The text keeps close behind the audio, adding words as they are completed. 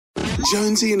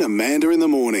Jonesy and Amanda in the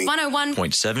morning.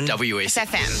 101.7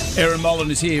 WSFM. Erin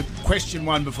Molan is here. Question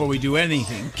one before we do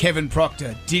anything. Kevin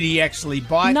Proctor, did he actually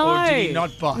bite or did he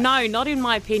not bite? No, not in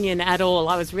my opinion at all.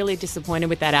 I was really disappointed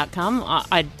with that outcome.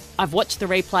 I've watched the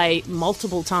replay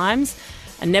multiple times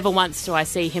and never once do I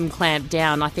see him clamp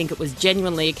down. I think it was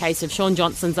genuinely a case of Shaun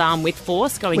Johnson's arm with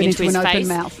force going into his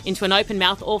face, into an open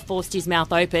mouth, or forced his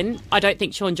mouth open. I don't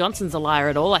think Shaun Johnson's a liar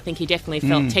at all. I think he definitely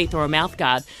felt teeth or a mouth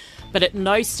guard. But at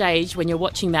no stage when you're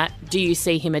watching that do you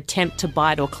see him attempt to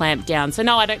bite or clamp down. So,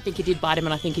 no, I don't think he did bite him,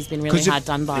 and I think he's been really hard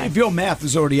done by. If your mouth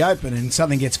is already open and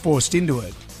something gets forced into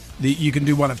it, you can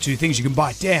do one of two things. You can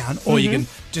bite down or you can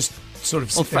just sort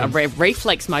of... Or for a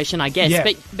reflex motion, I guess. Yeah.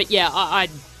 But yeah, I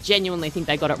genuinely think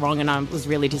they got it wrong, and I was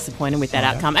really disappointed with that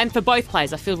outcome. And for both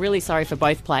players, I feel really sorry for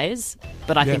both players,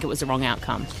 but I think it was the wrong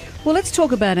outcome. Well, let's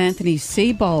talk about Anthony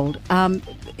Seibold.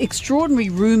 Extraordinary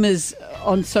rumours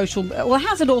on social... Well,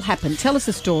 how's it all happened? Tell us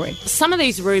the story. Some of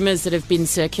these rumours that have been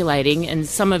circulating and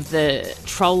some of the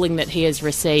trolling that he has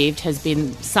received has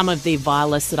been some of the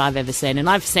vilest that I've ever seen. And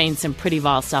I've seen some pretty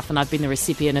vile stuff, and I've been the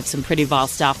recipient of some pretty vile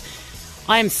stuff.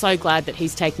 I am so glad that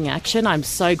he's taking action. I'm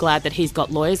so glad that he's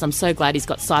got lawyers. I'm so glad he's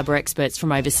got cyber experts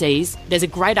from overseas. There's a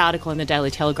great article in the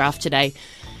Daily Telegraph today,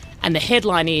 and the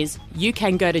headline is, you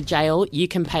can go to jail, you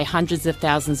can pay hundreds of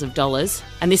thousands of dollars.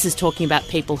 And this is talking about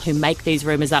people who make these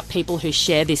rumours up, people who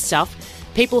share this stuff,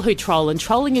 people who troll. And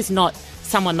trolling is not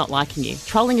someone not liking you.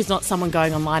 Trolling is not someone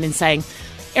going online and saying,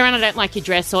 Erin, I don't like your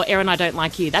dress, or Erin, I don't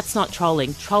like you. That's not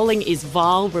trolling. Trolling is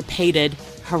vile, repeated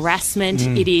harassment.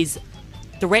 It is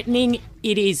threatening.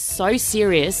 It is so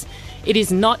serious. It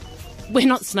is not... We're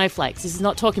not snowflakes. This is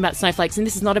not talking about snowflakes, and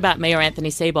this is not about me or Anthony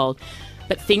Seibold.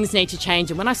 But things need to change.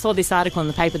 And when I saw this article in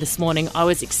the paper this morning, I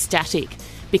was ecstatic,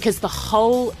 because the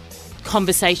whole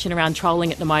conversation around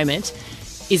trolling at the moment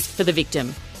is for the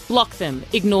victim. Block them,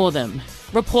 ignore them,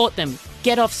 report them,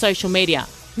 get off social media.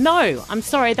 No, I'm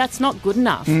sorry, that's not good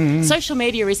enough. Social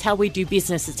media is how we do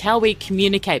business. It's how we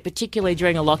communicate, particularly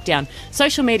during a lockdown.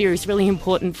 Social media is really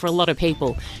important for a lot of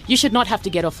people. You should not have to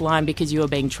get offline because you are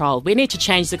being trolled. We need to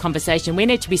change the conversation. We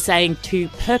need to be saying to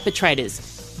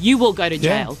perpetrators, you will go to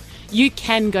jail. You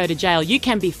can go to jail. You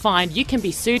can be fined. You can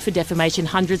be sued for defamation,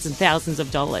 hundreds and thousands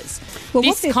of dollars. Well,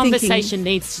 this conversation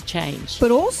needs to change.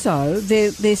 But also,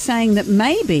 they're saying that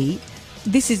maybe...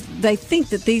 they think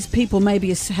that these people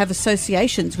maybe have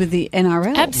associations with the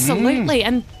NRL. Absolutely,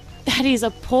 and that is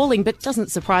appalling, but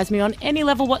doesn't surprise me on any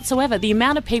level whatsoever. The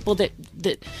amount of people that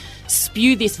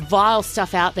spew this vile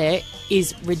stuff out there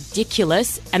is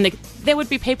ridiculous, and there would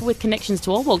be people with connections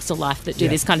to all walks of life that do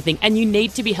this kind of thing, and you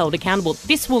need to be held accountable.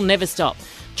 This will never stop.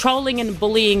 Trolling and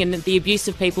bullying and the abuse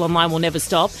of people online will never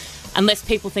stop unless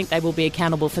people think they will be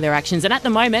accountable for their actions. And at the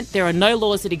moment, there are no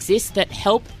laws that exist that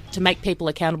help to make people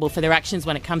accountable for their actions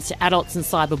when it comes to adults and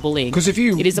cyberbullying. Because if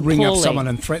you it is ring up appalling. someone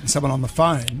and threaten someone on the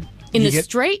phone... In the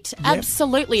street?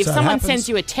 Absolutely. If So it someone happens. sends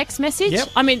you a text message,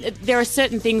 I mean, there are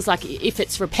certain things like if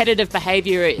it's repetitive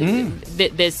behaviour,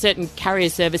 there's certain carrier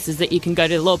services that you can go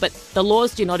to the law, but the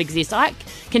laws do not exist. I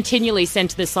continually send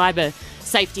to the Cyber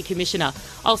Safety Commissioner,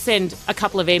 I'll send a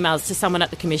couple of emails to someone at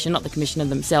the Commission, not the Commissioner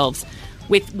themselves,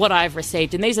 with what I've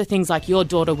received. And these are things like, your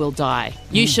daughter will die.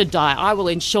 You should die. I will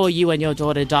ensure you and your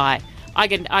daughter die. I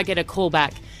get a call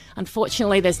back.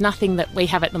 Unfortunately, there's nothing that we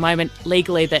have at the moment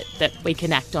legally that we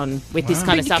can act on with this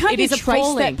kind of stuff. Can't it you is trace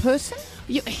appalling. that person?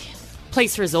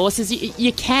 Police resources,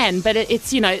 you can, but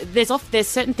it's, there's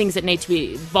certain things that need to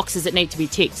be, boxes that need to be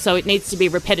ticked, so it needs to be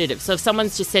repetitive. So if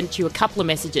someone's just sent you a couple of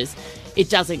messages, it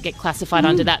doesn't get classified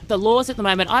under that. The laws at the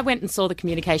moment, I went and saw the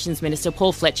Communications Minister,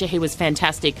 Paul Fletcher, he was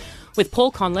fantastic, with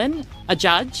Paul Conlon, a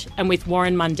judge, and with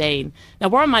Warren Mundine. Now,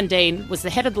 Warren Mundine was the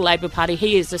head of the Labor Party.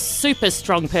 He is a super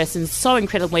strong person, so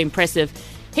incredibly impressive.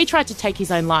 He tried to take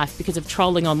his own life because of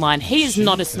trolling online. He is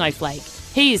not a snowflake.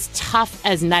 He is tough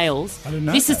as nails. I didn't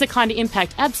know This is that. the kind of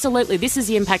impact, absolutely, this is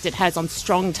the impact it has on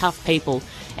strong, tough people.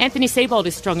 Anthony Seibold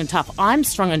is strong and tough. I'm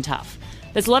strong and tough.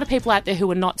 There's a lot of people out there who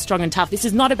are not strong and tough. This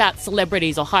is not about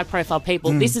celebrities or high-profile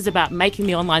people. This is about making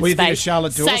the online What do you think of space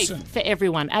Charlotte safe Dawson? for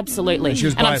everyone. Absolutely. She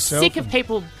was And by I'm herself sick of and-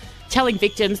 people telling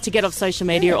victims to get off social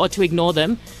media or to ignore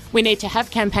them. We need to have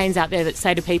campaigns out there that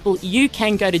say to people, you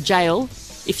can go to jail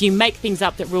if you make things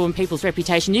up that ruin people's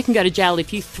reputation. You can go to jail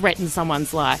if you threaten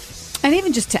someone's life. And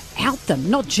even just to out them,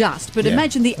 not just, but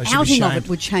imagine the they should be outing of shamed. it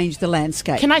would change the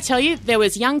landscape. Can I tell you, there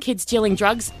was young kids stealing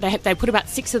drugs. They put about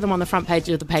 6 of them on the front page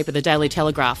of the paper, the Daily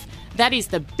Telegraph. That is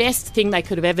the best thing they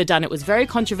could have ever done. It was very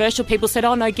controversial. People said,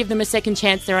 oh, no, give them a second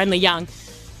chance. They're only young.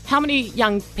 How many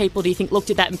young people do you think looked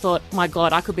at that and thought, my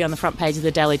God, I could be on the front page of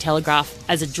the Daily Telegraph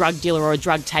as a drug dealer or a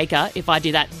drug taker if I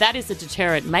do that? That is a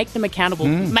deterrent. Make them accountable.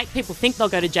 Make people think they'll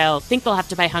go to jail, think they'll have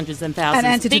to pay hundreds and thousands.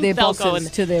 And answer to think their they'll go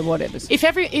bosses, to their whatevers.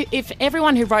 If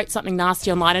everyone who wrote something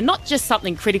nasty online, and not just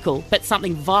something critical, but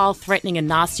something vile, threatening and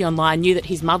nasty online, knew that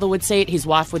his mother would see it, his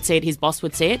wife would see it, his boss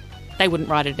would see it, they wouldn't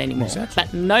write it anymore. Exactly.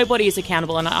 But nobody is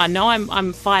accountable. And I know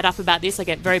I'm fired up about this. I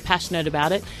get very passionate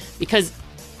about it because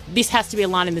this has to be a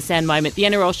line in the sand moment. The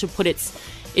NRL should put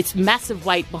its massive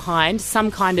weight behind some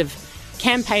kind of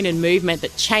campaign and movement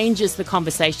that changes the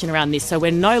conversation around this. So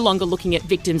we're no longer looking at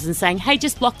victims and saying, hey,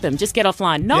 just block them, just get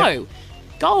offline. No,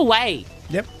 go away.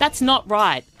 Yep. That's not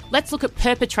right. Let's look at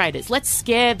perpetrators. Let's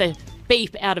scare the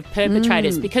beep out of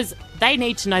perpetrators because they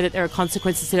need to know that there are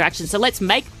consequences to their actions. So let's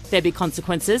make there be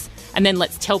consequences and then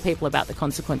let's tell people about the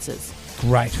consequences.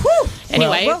 Great.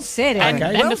 Anyway, well said, Aaron.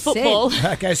 And Well the football.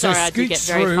 said. Okay, so Sorry, I do scoot get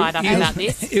very through fired up about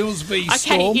this. Eels v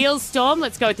Storm. Okay, Eels Storm.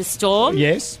 Let's go with the Storm.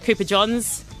 Yes. Cooper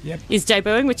Johns Yep. is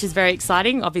debuting, which is very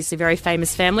exciting. Obviously, very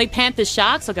famous family. Panthers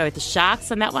Sharks. I'll go with the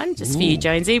Sharks on that one, just for you,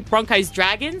 Jonesy. Broncos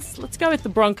Dragons. Let's go with the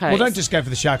Broncos. Well, don't just go for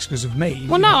the Sharks because of me.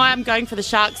 Well, no, I'm going for the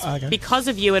Sharks Okay. because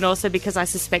of you and also because I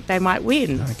suspect they might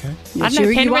win. Okay. Yeah, I don't know,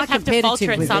 you are Penrith have to falter competitive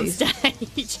at with some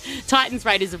these. stage. Titans,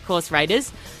 Raiders, of course,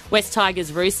 Raiders. West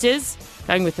Tigers, Roosters.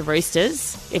 Going with the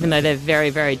Roosters, even though they're very,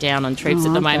 very down on troops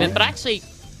at the moment. But actually,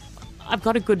 I've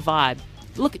got a good vibe.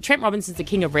 Look, Trent Robinson's the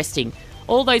king of resting.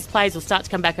 All those players will start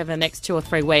to come back over the next 2 or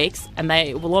 3 weeks, and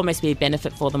they will almost be a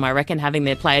benefit for them, I reckon, having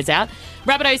their players out.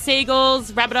 Rabbitohs,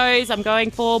 Seagulls, Rabbitohs, I'm going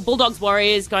for. Bulldogs,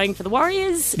 Warriors, going for the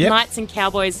Warriors. Yep. Knights and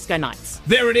Cowboys, go Knights.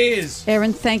 There it is.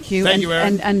 Aaron, thank you. Thank you,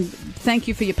 Aaron. And thank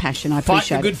you for your passion. I Fight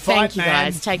appreciate the good it. fight, Thank you, man.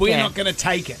 guys. Take We're care. not going to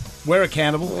take it. We're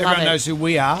accountable. Love Everyone it. knows who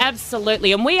we are.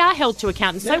 Absolutely, and we are held to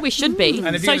account, and so we should be.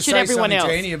 And if So you're should say everyone something else.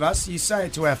 to any of us, you say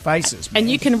it to our faces. Man.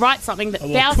 And you can write something that Or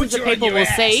thousands put of you on people your will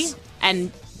ass. see,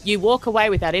 and you walk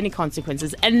away without any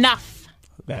consequences. Enough.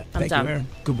 Thank done. you, Aaron.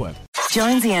 Good work.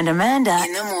 Jonesy and Amanda.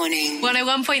 In the morning.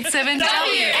 101.7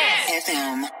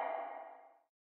 FM.